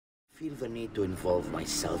feel the need to involve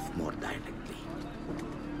myself more directly.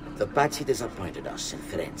 The Pazzi disappointed us in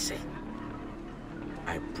Firenze.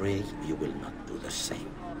 I pray you will not do the same.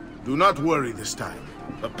 Do not worry this time.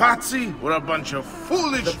 The Pazzi were a bunch of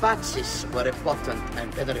foolish... The Pazzis were a potent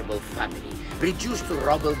and venerable family, reduced to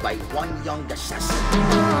rubble by one young assassin.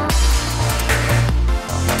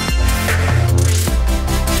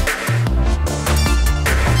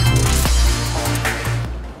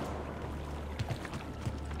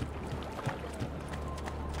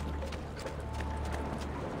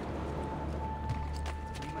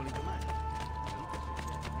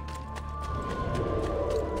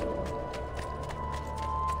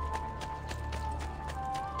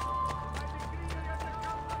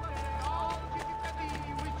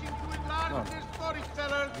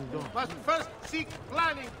 Must first seek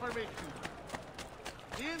planning permission.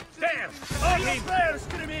 Damn! On him! There's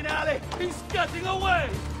criminale! He's getting away!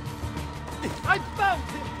 I found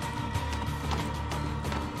him!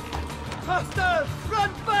 Faster!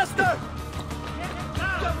 Run faster!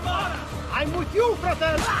 Come on! I'm with you,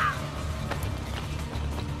 fratello!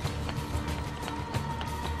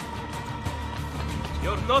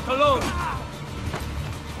 You're not alone!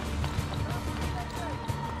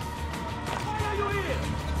 Why are you here?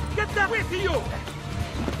 Get that with you!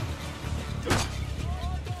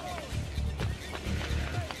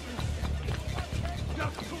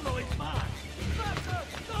 Culo is mine! Faster!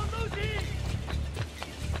 Don't lose him!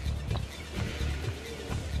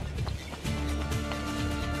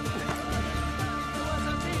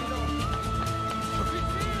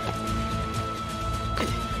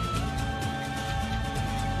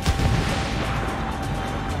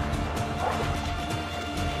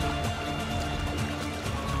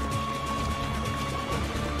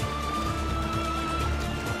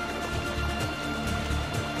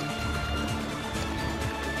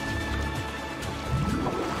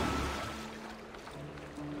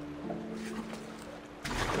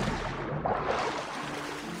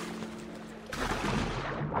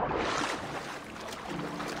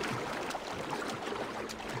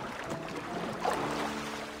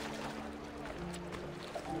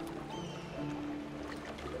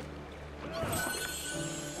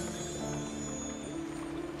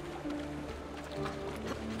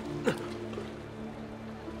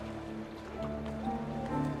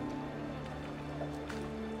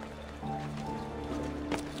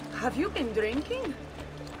 Have you been drinking?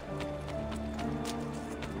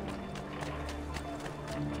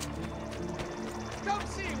 Come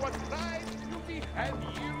see what pride, beauty, and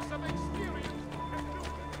years of experience.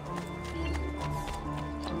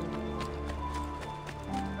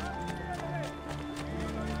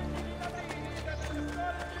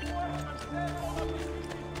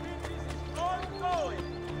 Ongoing.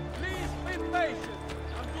 Please be patient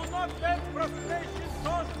and do not let frustration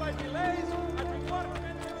caused by delays at the work.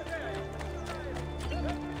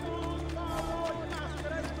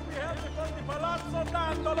 Palazzo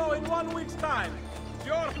Dandolo in 1 week's time.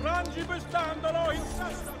 Your frangibus Dandolo in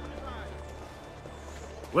Sasta.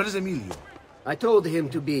 Where is Emilio? I told him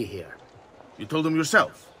to be here. You told him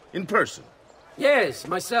yourself, in person? Yes,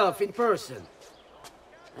 myself, in person.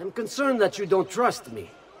 I'm concerned that you don't trust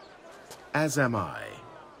me. As am I.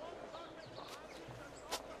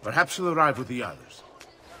 Perhaps you'll arrive with the others.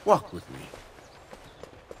 Walk with me.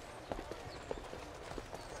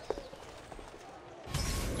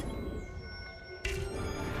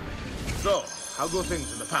 So, how go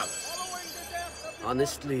things in the palace?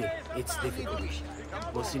 Honestly, it's difficult.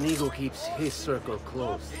 Mocenigo keeps his circle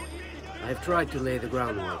closed. I've tried to lay the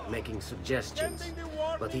groundwork, making suggestions,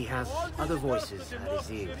 but he has other voices at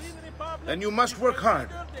his ears. Then you must work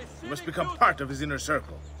harder. You must become part of his inner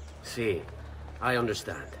circle. See, I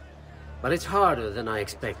understand. But it's harder than I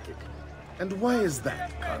expected. And why is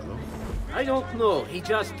that, Carlo? I don't know. He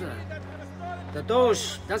just... the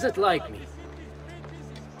Doge doesn't like me.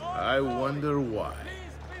 I wonder why.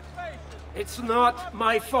 It's not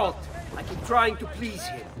my fault. I keep trying to please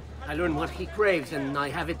him. I learn what he craves and I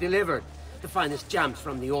have it delivered. The finest jams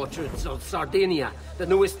from the orchards of Sardinia, the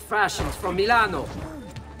newest fashions from Milano.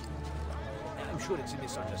 I'm sure it's a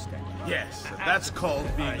misunderstanding. Yes, that's called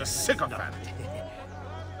being a sycophant.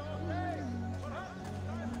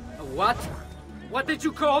 What? What did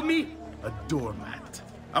you call me? A doormat,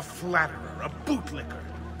 a flatterer, a bootlicker.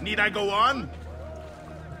 Need I go on?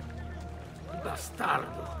 Bastardo.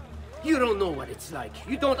 You don't know what it's like.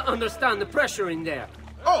 You don't understand the pressure in there.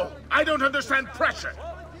 Oh, I don't understand pressure.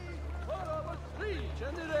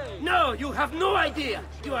 No, you have no idea.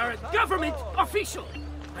 You are a government official.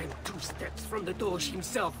 I am 2 steps from the Doge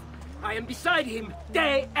himself. I am beside him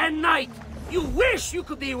day and night. You wish you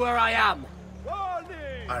could be where I am.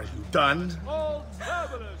 Are you done? All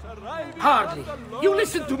travelers arriving Hardly. at the You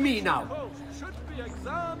listen to me now. coast should be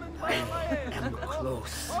examined by I my am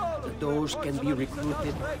close. The Doge can be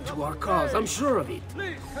recruited to our cause. I'm sure of it.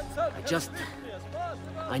 Please consult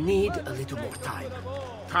I need a little more time.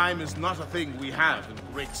 Time is not a thing we have in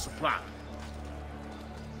great supply.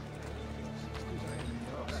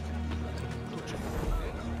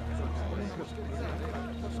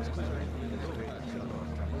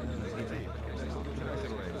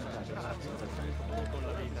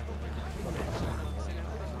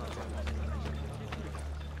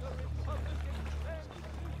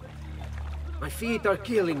 My feet are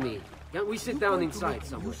killing me. Can't we sit down inside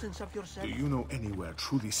somewhere? Do you know anywhere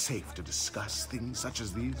truly safe to discuss things such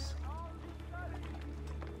as these?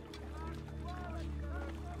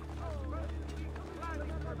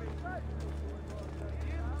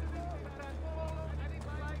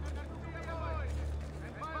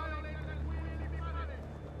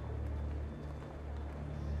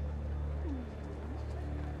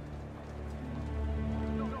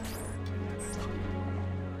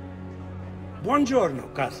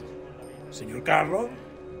 Buongiorno, cousin. Signor Carlo?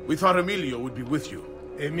 We thought Emilio would be with you.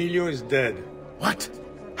 Emilio is dead. What?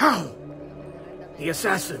 How? The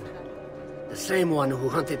assassin. The same one who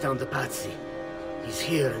hunted down the Pazzi. He's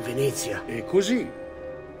here in Venezia. E così?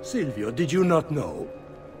 Silvio, did you not know?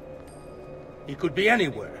 He could be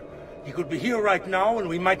anywhere. He could be here right now and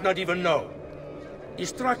we might not even know. He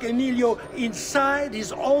struck Emilio inside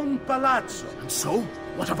his own palazzo. And so?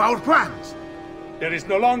 What of our plans? There is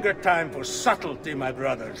no longer time for subtlety, my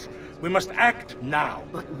brothers. We must act now.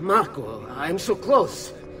 But Marco, I'm so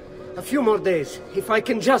close. A few more days, if I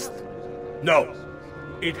can just... No.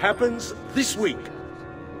 It happens this week.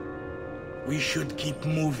 We should keep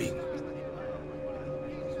moving.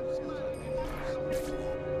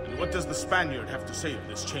 And what does the Spaniard have to say of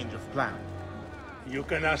this change of plan? You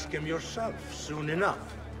can ask him yourself soon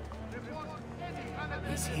enough.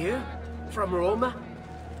 He's here? From Roma?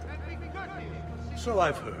 So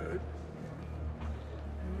I've heard.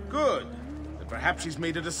 Good. Then perhaps he's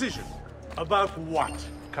made a decision. About what,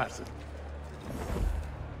 cousin?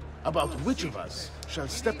 About which of us shall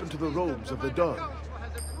step into the robes of the Doge.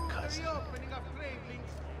 Cousin.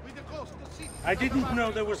 I didn't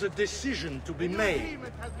know there was a decision to be made.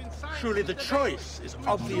 Surely the choice is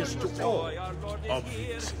obvious to all.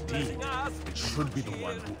 Obvious indeed. It should be the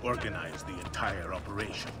one who organized the entire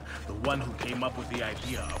operation. The one who came up with the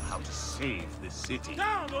idea of how to save this city.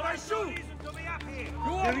 Down or I shoot!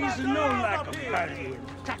 There is no lack of value in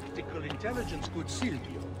tactical intelligence, good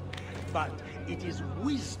Silvio. But it is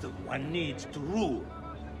wisdom one needs to rule.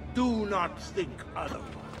 Do not think otherwise.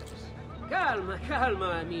 Calma,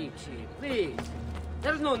 calma, amici. Please.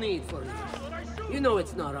 There's no need for this. You know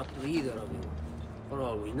it's not up to either of you. For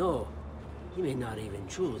all we know, he may not even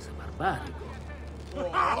choose a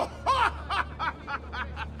barbarigo.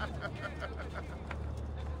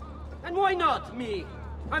 And why not me?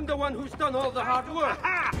 I'm the one who's done all the hard work.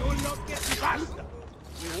 You'll not get faster.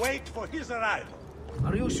 We wait for his arrival.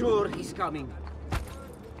 Are you sure he's coming?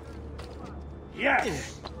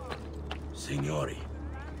 Yes! Signori,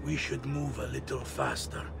 we should move a little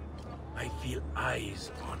faster. I feel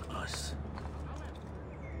eyes on us.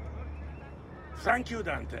 Thank you,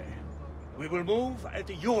 Dante. We will move at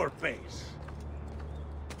your pace.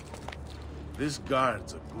 This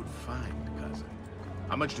guard's a good find, cousin.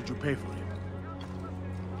 How much did you pay for him?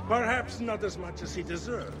 Perhaps not as much as he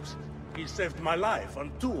deserves. He saved my life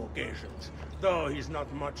on 2 occasions, though he's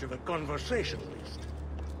not much of a conversationalist.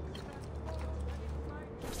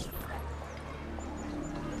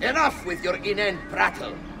 Enough with your inane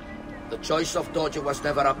prattle. The choice of Doge was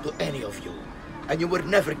never up to any of you, and you were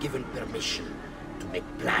never given permission to make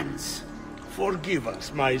plans. Forgive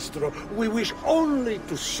us, Maestro. We wish only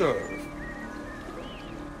to serve.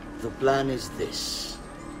 The plan is this.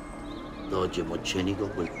 Doge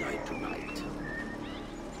Mocenigo will die tonight.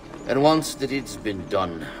 And once the deed's been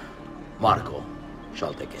done, Marco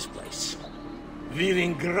shall take his place. Vi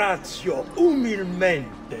ringrazio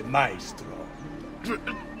umilmente, Maestro.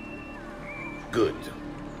 Good.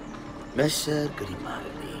 Messer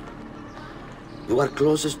Grimaldi, you are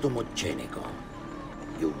closest to Mocenigo.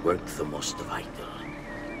 You work the most vital.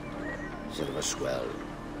 Serve us well,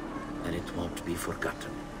 and it won't be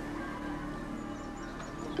forgotten.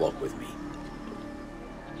 Walk with me.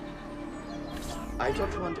 I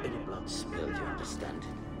don't want any blood spilled, you understand?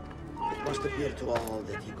 It must appear to all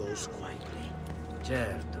that he goes quietly.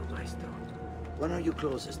 Certo, Maestro. When are you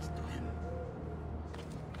closest to him?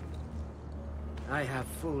 I have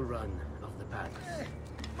full run of the palace.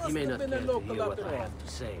 He may not care to hear what I have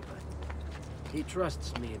to say, but He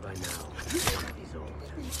trusts me by now. He's old.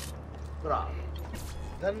 Bravo.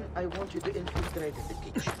 Then I want you to infiltrate the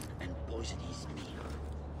kitchen and poison his meal.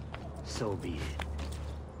 So be it.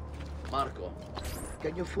 Marco,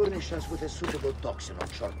 can you furnish us with a suitable toxin on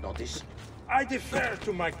short notice? I defer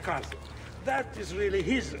to my cousin. That is really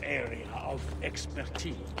his area of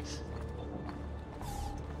expertise.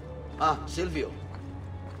 Ah, Silvio.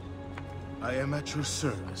 I am at your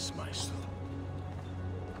service, Maestro.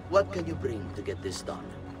 What can you bring to get this done?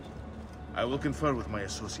 I will confer with my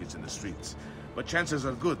associates in the streets, but chances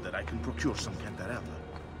are good that I can procure some cantarella.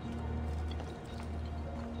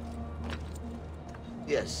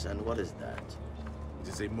 Yes, and what is that? It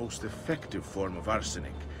is a most effective form of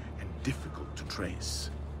arsenic, and difficult to trace.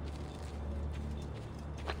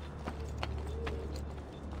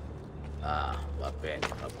 Ah, va bene,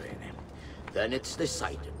 va bene. Then it's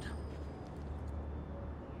decided.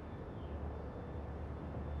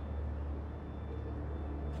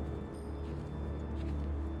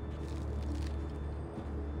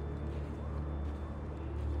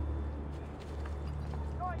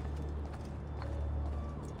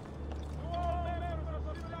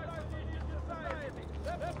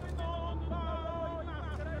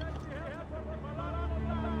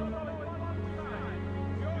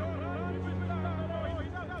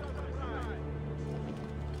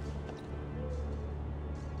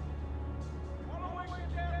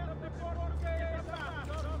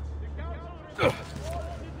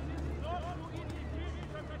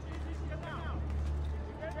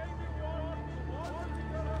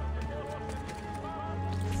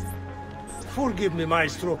 Forgive me,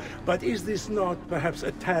 Maestro, but is this not perhaps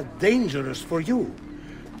a tad dangerous for you?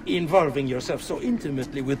 Involving yourself so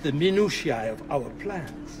intimately with the minutiae of our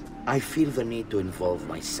plans. I feel the need to involve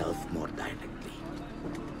myself more directly.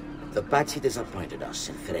 The Patsy disappointed us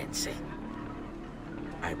in Firenze.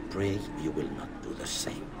 I pray you will not do the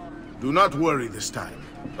same. Do not worry this time.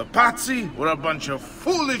 The Patsy were a bunch of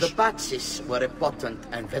foolish... The Patsis were a potent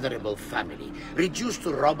and venerable family, reduced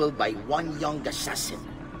to rubble by one young assassin.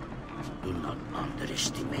 Do not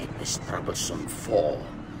underestimate this troublesome foe,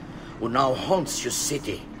 who now haunts your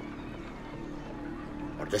city.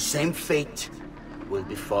 Or the same fate will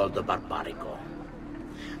befall the Barbarico.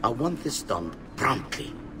 I want this done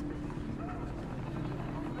promptly.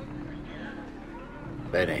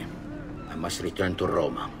 Bene, I must return to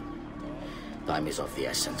Roma. Time is of the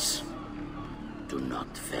essence. Do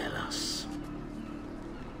not fail us.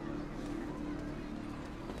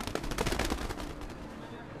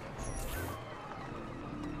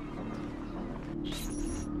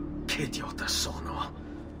 Idiota sono.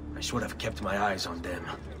 I should have kept my eyes on them.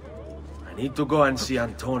 I need to go and see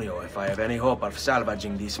Antonio if I have any hope of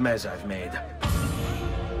salvaging this mess I've made.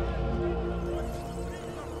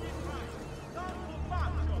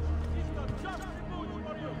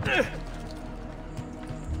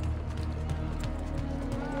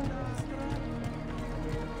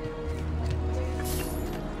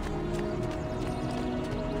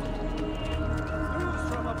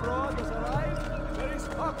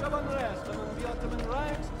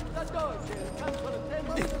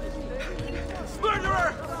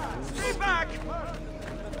 Murderer! Stay back!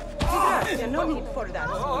 No need for that.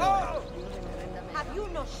 Have you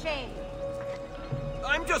no shame?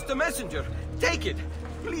 I'm just a messenger. Take it.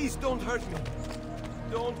 Please don't hurt me.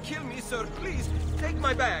 Don't kill me, sir. Please, take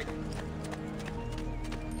my bag.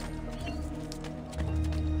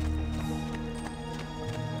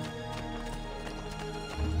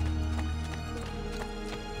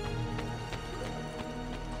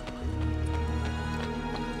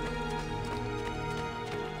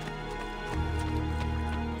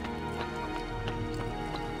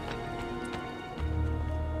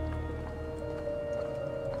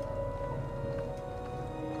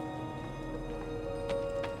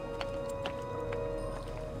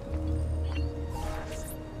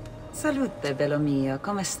 Salute, bello mio.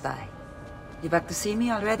 Come stai? You back to see me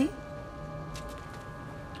already?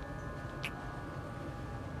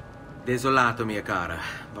 Desolato, mia cara,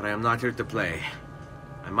 but I am not here to play.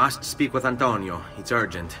 I must speak with Antonio. It's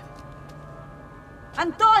urgent.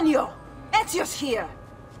 Antonio! Ezio's here!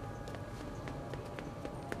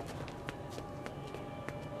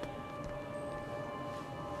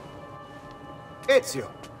 Ezio,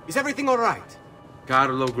 is everything all right?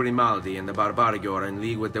 Carlo Grimaldi and the Barbarigo are in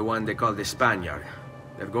league with the one they call the Spaniard.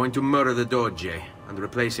 They're going to murder the Doge and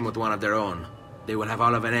replace him with one of their own. They will have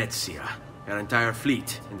all of Venezia, her entire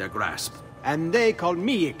fleet, in their grasp. And they call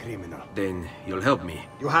me a criminal. Then you'll help me.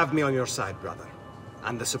 You have me on your side, brother.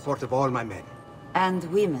 And the support of all my men. And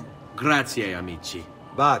women. Grazie, amici.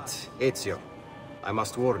 But, Ezio, I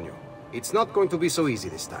must warn you, it's not going to be so easy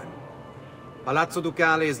this time. Palazzo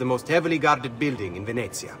Ducale is the most heavily guarded building in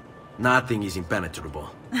Venezia. Nothing is impenetrable.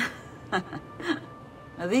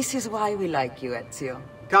 This is why we like you, Ezio.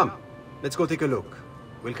 Come, let's go take a look.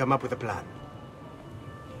 We'll come up with a plan.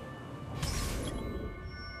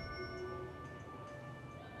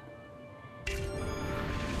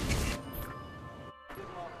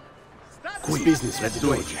 Good business, let's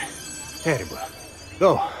do it. Terrible.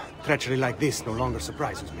 Though, treachery like this no longer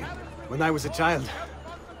surprises me. When I was a child,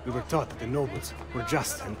 we were taught that the nobles were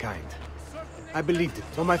just and kind. I believed it,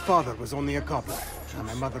 though my father was only a cobbler, and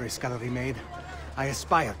my mother a scullery maid. I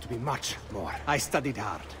aspired to be much more. I studied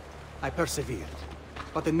hard. I persevered.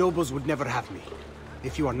 But the nobles would never have me.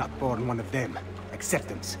 If you are not born one of them,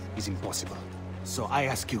 acceptance is impossible. So I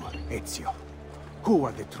ask you, Ezio, who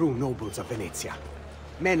are the true nobles of Venezia?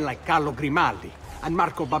 Men like Carlo Grimaldi and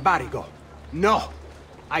Marco Barbarigo? No!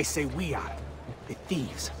 I say we are. The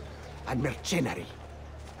thieves and mercenary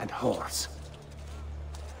and whores.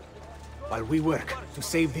 While we work to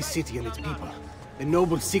save this city and its people, the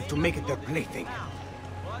nobles seek to make it their plaything.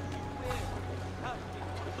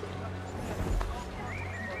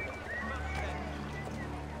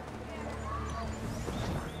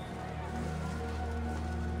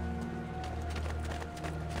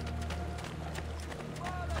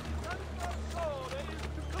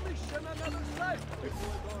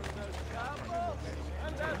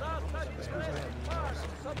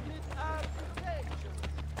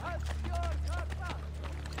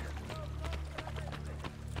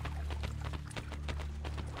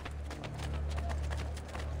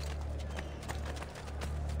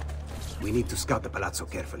 We need to scout the palazzo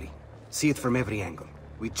carefully. See it from every angle.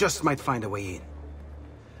 We just might find a way in.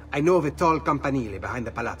 I know of a tall campanile behind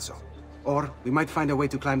the palazzo. Or we might find a way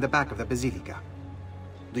to climb the back of the basilica.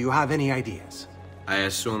 Do you have any ideas? I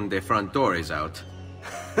assume the front door is out.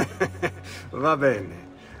 Va bene.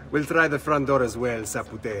 We'll try the front door as well,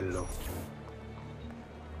 Saputello.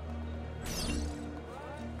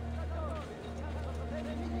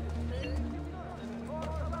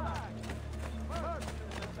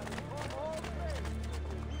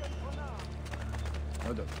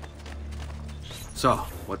 So,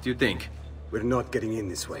 what do you think? We're not getting in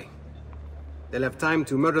this way. They'll have time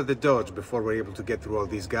to murder the Doge before we're able to get through all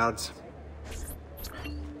these guards.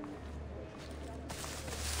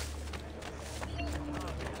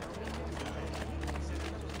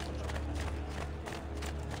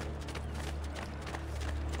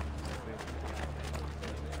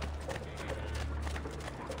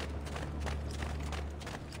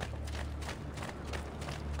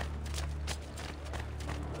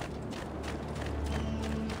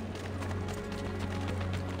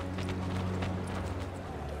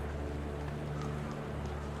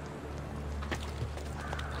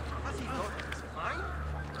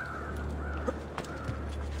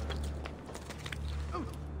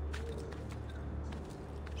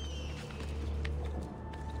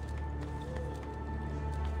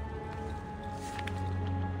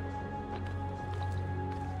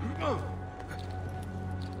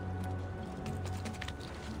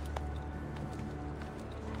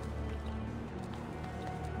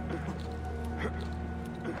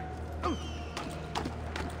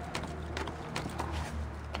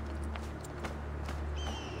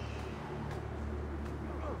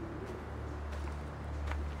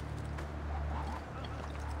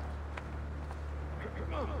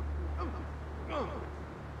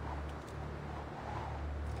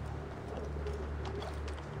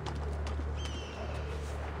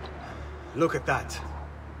 Look at that.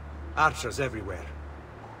 Archers everywhere.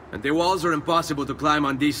 And the walls are impossible to climb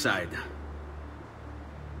on this side.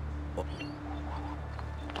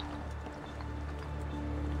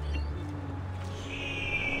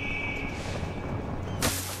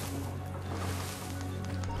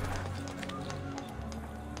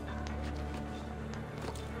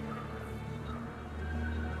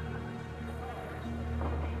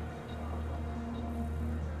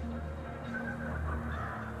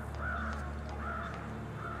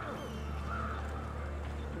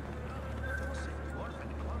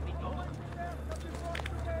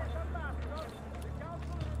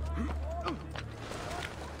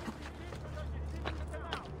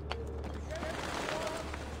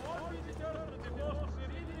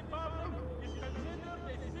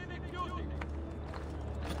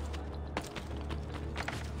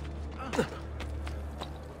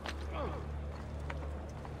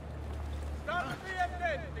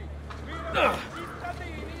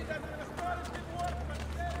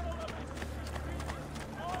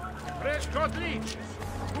 Fresh cut leeches.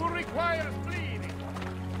 Who requires bleeding?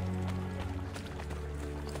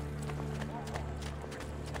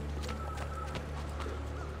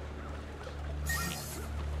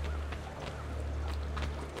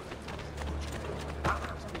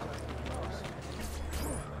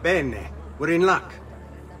 Bene. We're in luck.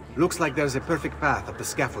 Looks like there's a perfect path up the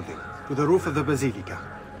scaffolding to the roof of the Basilica.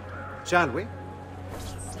 Shall we?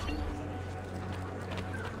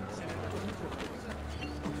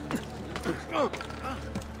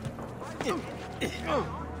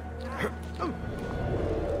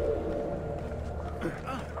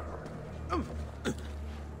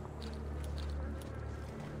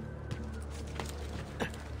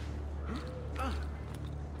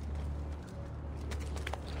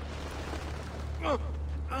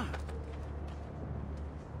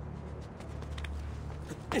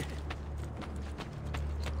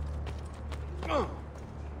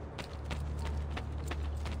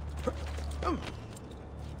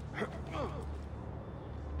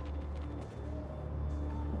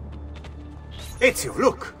 Ezio,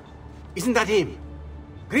 look! Isn't that him?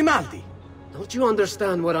 Grimaldi! Don't you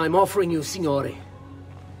understand what I'm offering you, Signore?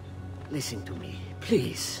 Listen to me,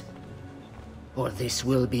 please. Or this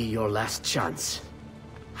will be your last chance.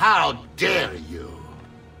 How dare you?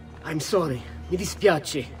 I'm sorry. Mi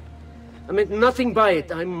dispiace. I meant nothing by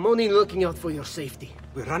it. I'm only looking out for your safety.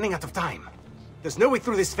 We're running out of time. There's no way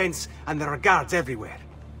through this fence, and there are guards everywhere.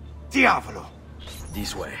 Diavolo!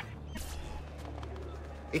 This way.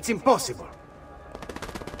 It's impossible.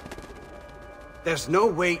 There's no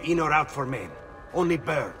way in or out for men. Only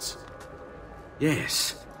birds.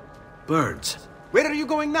 Yes. Birds. Where are you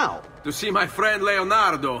going now? To see my friend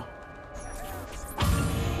Leonardo.